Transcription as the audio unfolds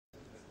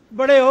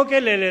बड़े होके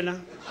ले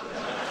लेना।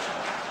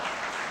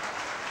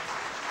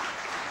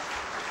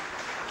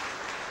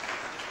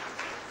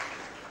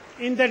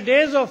 In the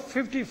days of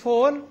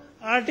 54,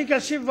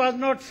 articleship was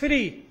not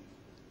free,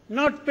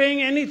 not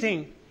paying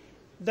anything.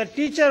 The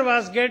teacher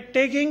was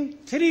taking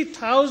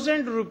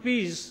 3,000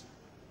 rupees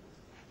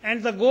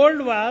and the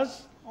gold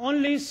was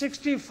only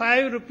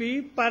 65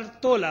 rupees per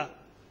tola.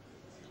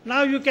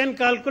 Now you can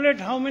calculate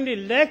how many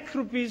lakh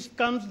rupees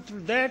comes to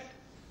that.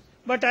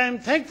 But I am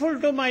thankful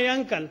to my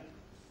uncle,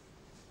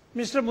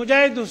 Mr.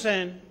 Mujahid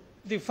Hussain,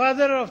 the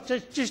father of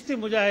Chishti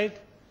Mujahid,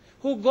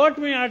 who got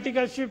me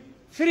articleship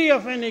free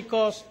of any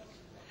cost.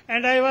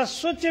 And I was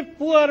such a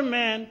poor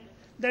man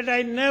that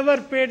I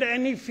never paid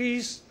any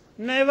fees,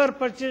 never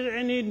purchased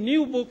any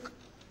new book,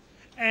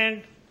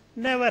 and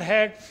never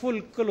had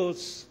full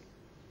clothes.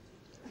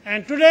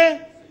 And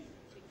today,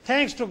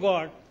 thanks to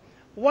God,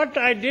 what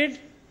I did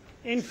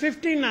in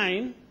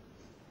 59,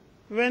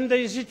 when the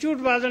institute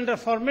was under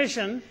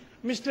formation,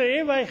 Mr.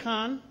 A.Y.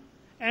 Khan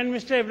and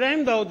Mr.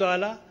 Ibrahim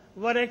Daudwala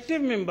were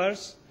active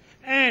members,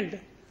 and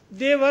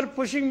they were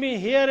pushing me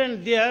here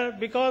and there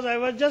because I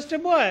was just a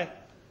boy.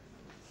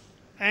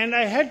 And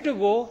I had to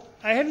go.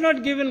 I had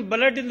not given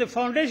blood in the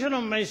foundation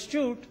of my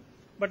institute,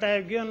 but I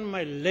have given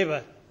my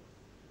labor.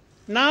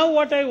 Now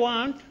what I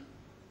want,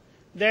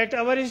 that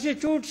our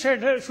institute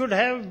should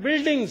have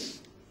buildings.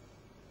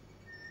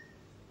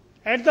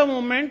 At the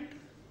moment,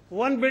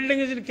 one building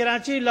is in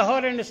Karachi,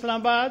 Lahore and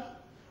Islamabad.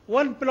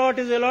 One plot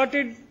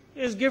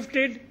is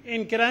gifted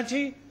in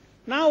Karachi.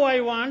 Now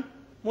I want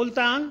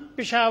Multan,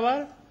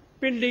 Peshawar,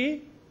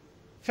 Pindi,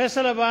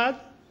 Faisalabad,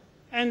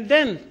 and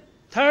then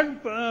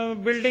third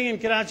building in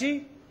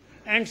Karachi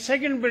and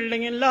second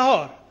building in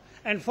Lahore.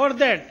 And for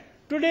that,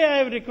 today I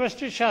have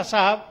requested Shah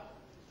Sahab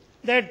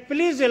that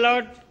please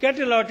get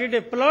allotted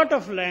a plot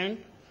of land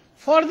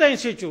for the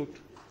institute,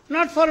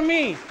 not for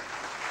me.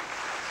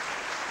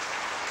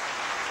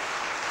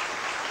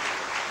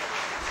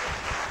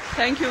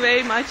 Thank you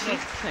very much.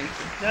 Thank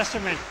you. Just a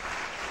minute.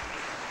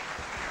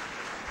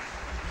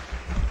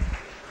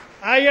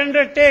 I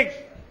undertake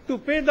to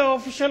pay the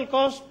official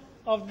cost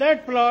of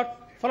that plot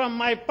from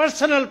my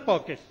personal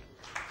pocket.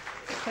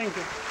 Thank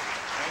you.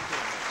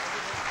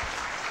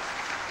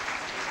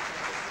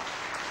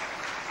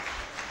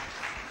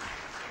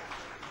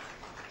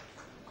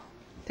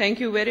 Thank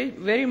you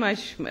very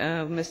much,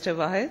 Mr.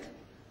 Wahid.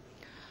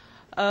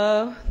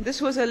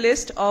 This was a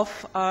list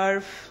of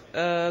our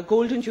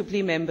Golden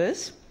Jubilee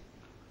members.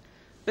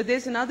 But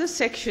there's another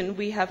section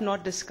we have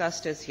not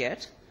discussed as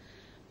yet.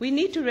 We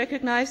need to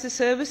recognize the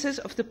services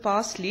of the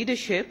past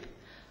leadership,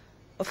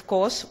 of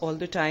course, all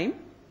the time.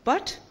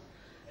 But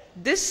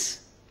this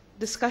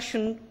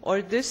discussion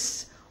or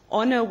this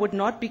honor would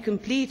not be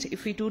complete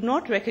if we do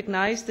not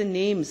recognize the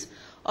names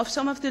of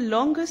some of the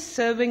longest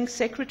serving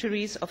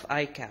secretaries of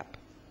ICAP.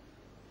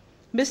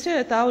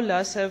 Mr.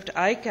 Ataullah served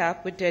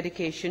ICAP with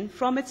dedication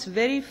from its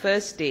very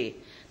first day,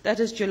 that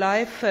is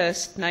July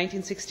 1st,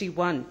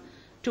 1961,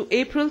 to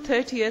April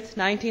 30th,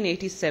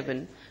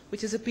 1987,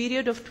 which is a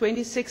period of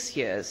 26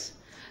 years.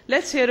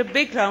 Let's hear a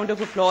big round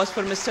of applause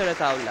for Mr.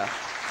 Ataullah.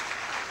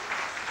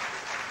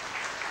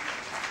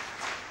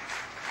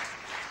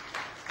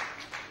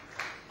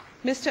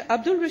 Mr.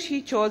 Abdul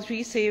Rashid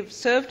Chaudhry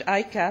served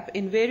ICAP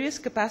in various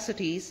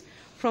capacities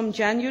from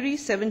January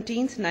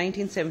 17,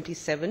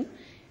 1977,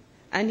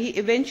 and he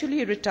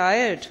eventually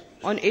retired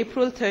on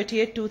April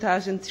 30,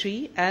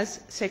 2003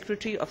 as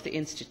Secretary of the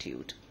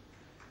Institute.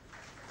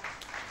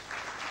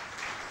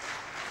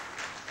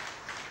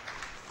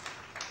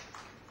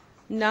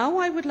 Now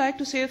I would like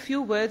to say a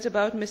few words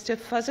about Mr.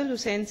 Fazl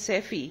Hussain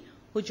Saifi,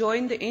 who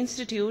joined the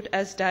Institute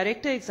as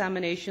Director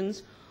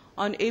Examinations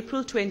on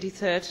April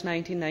 23,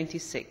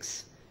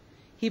 1996.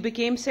 He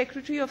became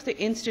Secretary of the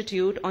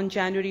Institute on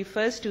January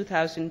 1,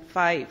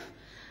 2005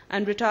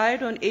 and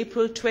retired on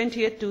April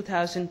 20,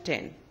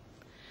 2010.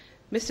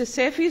 Mr.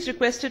 Saifi is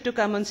requested to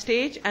come on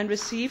stage and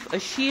receive a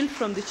shield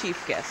from the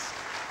Chief Guest.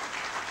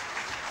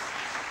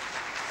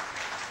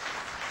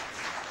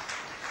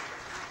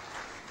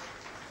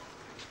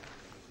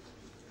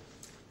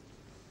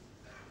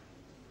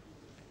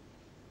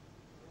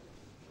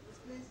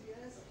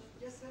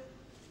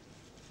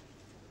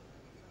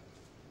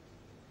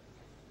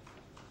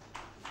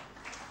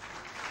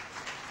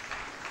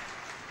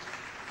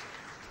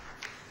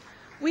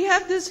 We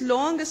have this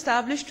long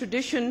established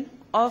tradition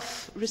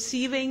of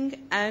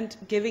receiving and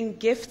giving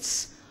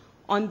gifts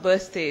on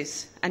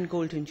birthdays and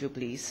Golden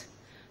Jubilees.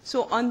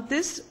 So on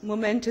this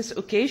momentous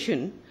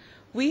occasion,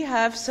 we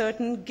have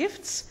certain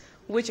gifts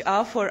which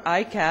are for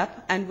ICAP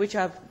and which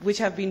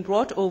have been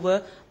brought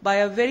over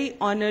by our very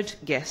honored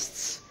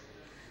guests.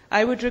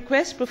 I would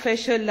request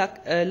Professor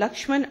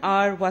Lakshman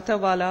R.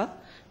 Watawala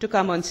to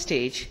come on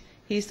stage.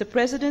 He is the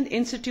President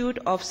Institute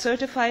of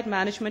Certified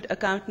Management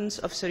Accountants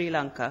of Sri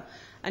Lanka,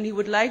 and he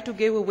would like to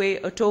give away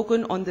a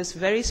token on this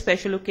very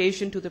special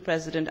occasion to the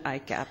President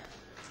ICAP.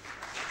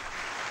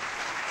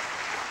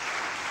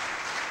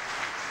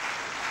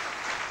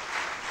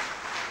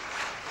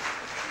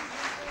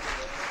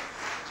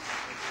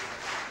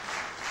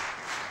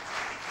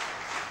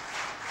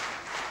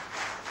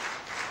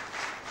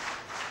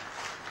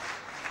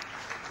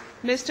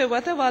 Mr.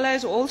 Watawala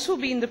has also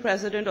been the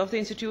president of the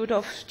Institute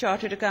of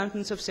Chartered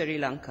Accountants of Sri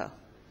Lanka.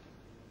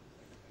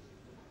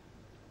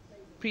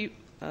 Okay,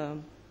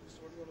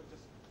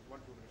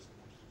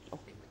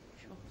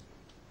 sure.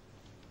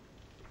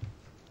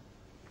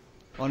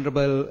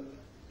 Honorable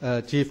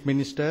Chief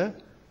Minister,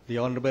 the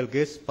honorable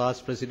guests,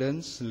 past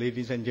presidents,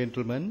 ladies and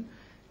gentlemen,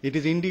 it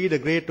is indeed a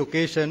great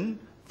occasion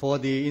for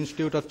the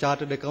Institute of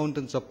Chartered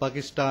Accountants of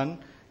Pakistan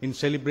in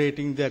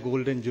celebrating their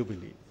Golden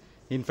Jubilee.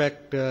 In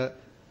fact,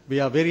 we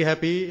are very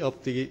happy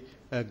of the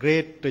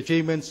great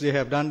achievements they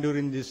have done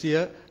during this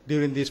year,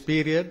 during this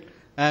period,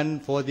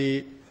 and for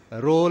the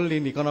role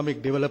in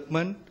economic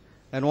development.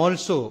 And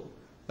also,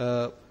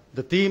 the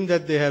theme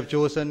that they have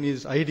chosen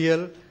is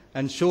ideal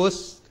and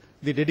shows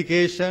the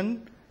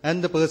dedication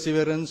and the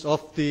perseverance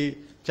of the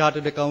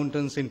chartered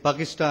accountants in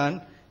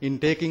Pakistan in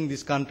taking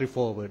this country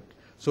forward.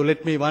 So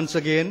let me once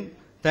again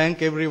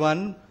thank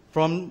everyone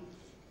from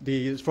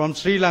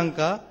Sri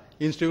Lanka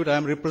Institute. I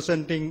am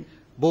representing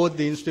both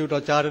the Institute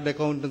of Chartered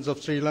Accountants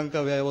of Sri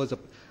Lanka, where I was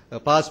a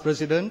past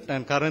president,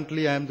 and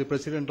currently I am the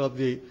president of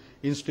the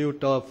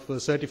Institute of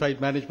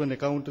Certified Management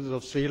Accountants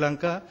of Sri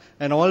Lanka,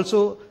 and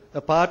also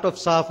a part of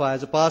SAFA.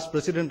 As a past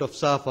president of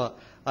SAFA,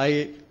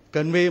 I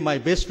convey my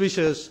best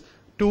wishes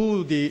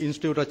to the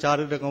Institute of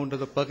Chartered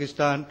Accountants of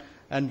Pakistan,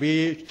 and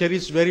we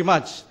cherish very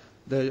much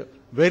the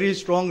very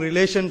strong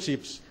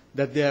relationships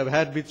that they have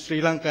had with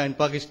Sri Lanka and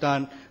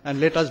Pakistan, and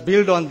let us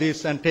build on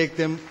this and take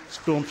them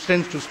from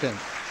strength to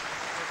strength.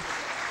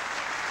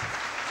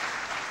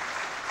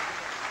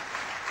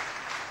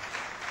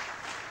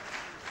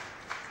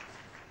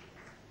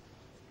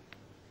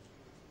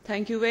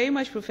 Thank you very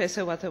much,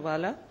 Professor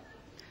Watawala.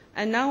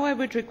 And now I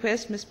would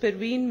request Ms.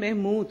 Perveen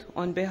Mahmood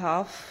on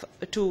behalf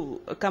to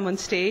come on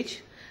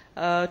stage,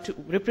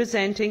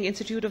 representing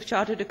Institute of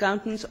Chartered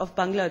Accountants of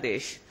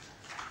Bangladesh.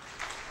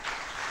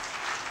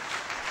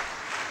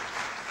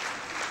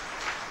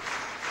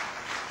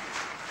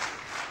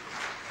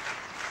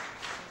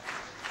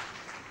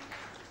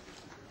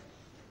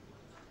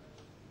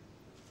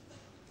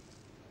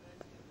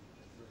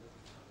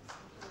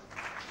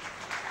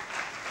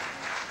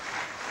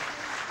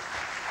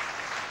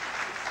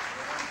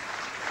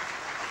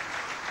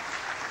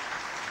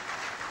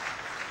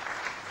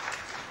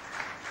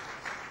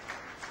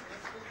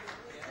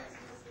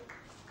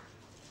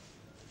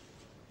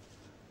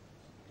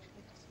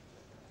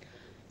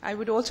 I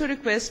would also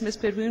request Ms.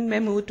 Perveen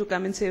Mahmood to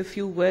come and say a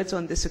few words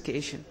on this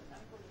occasion.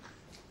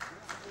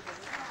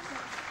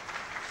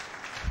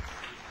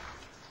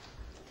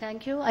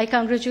 Thank you. I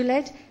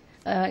congratulate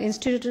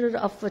Institute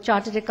of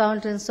Chartered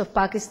Accountants of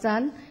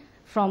Pakistan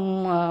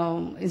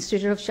from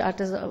Institute of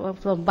Chartered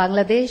from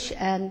Bangladesh,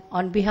 and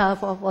on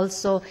behalf of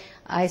also,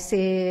 I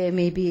say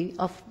maybe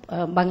of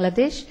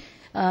Bangladesh.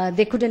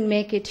 They couldn't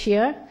make it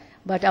here,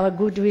 but our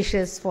good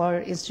wishes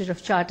for Institute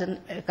of Chartered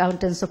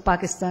Accountants of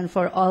Pakistan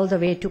for all the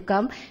way to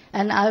come.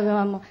 And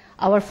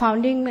our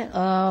founding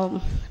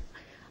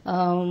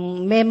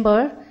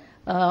member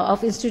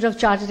of Institute of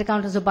Chartered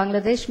Accountants of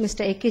Bangladesh,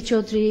 Mr. A.K.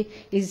 Chaudhry,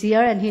 is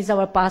here, and he's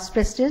our past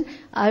president.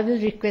 I will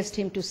request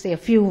him to say a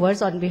few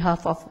words on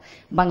behalf of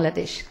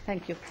Bangladesh.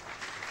 Thank you.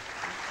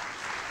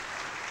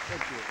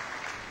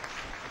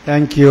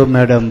 Thank you,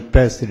 Madam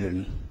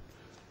President.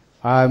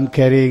 I am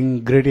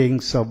carrying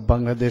greetings of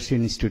Bangladesh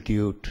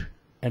Institute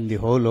and the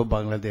whole of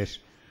Bangladesh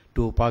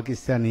to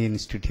Pakistani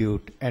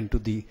Institute and to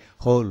the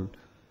whole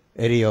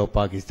area of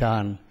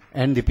Pakistan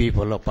and the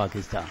people of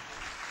Pakistan.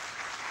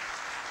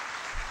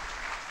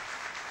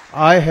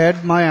 I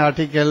had my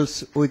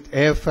articles with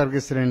A.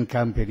 Ferguson and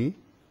Company.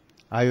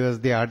 I was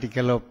the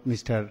article of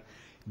Mr.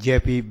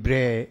 J.P.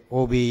 Bray,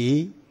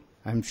 OBE.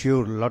 I'm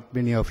sure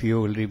many of you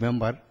will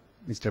remember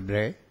Mr.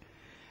 Bray.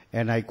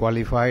 And I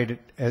qualified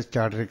as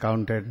chartered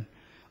accountant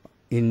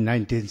in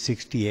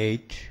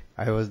 1968.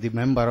 I was the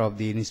member of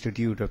the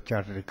Institute of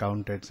Chartered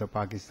Accountants of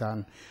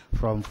Pakistan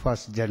from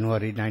 1st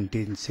January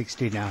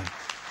 1969.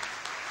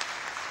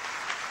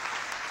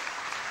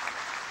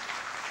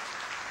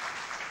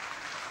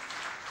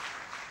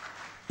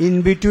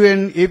 In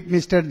between, if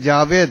Mr.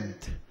 Javed,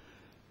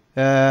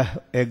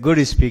 a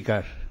good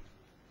speaker,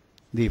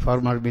 the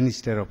former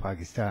minister of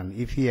Pakistan,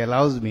 if he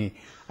allows me,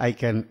 I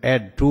can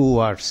add 2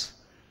 words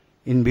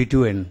in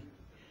between.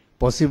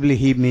 Possibly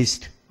he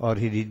missed or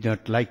he did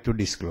not like to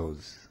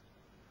disclose.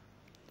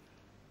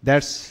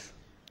 That's,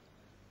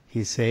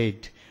 he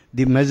said,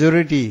 the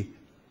majority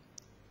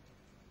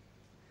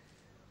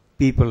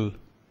people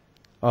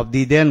of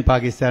the then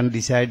Pakistan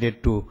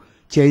decided to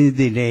change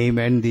the name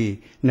and the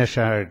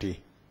nationality.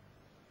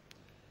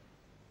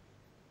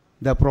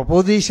 The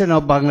proposition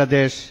of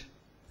Bangladesh,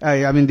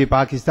 the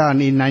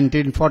Pakistan in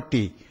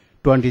 1940,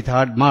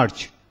 23rd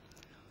March,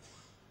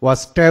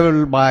 was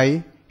tabled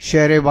by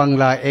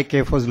Sher-e-Bangla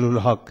A.K.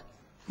 Fazlul Haq.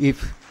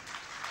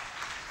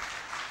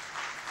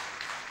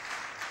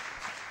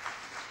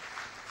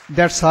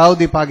 That's how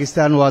the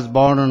Pakistan was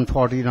born on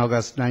 14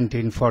 August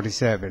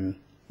 1947.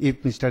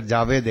 If Mr.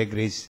 Javed agrees,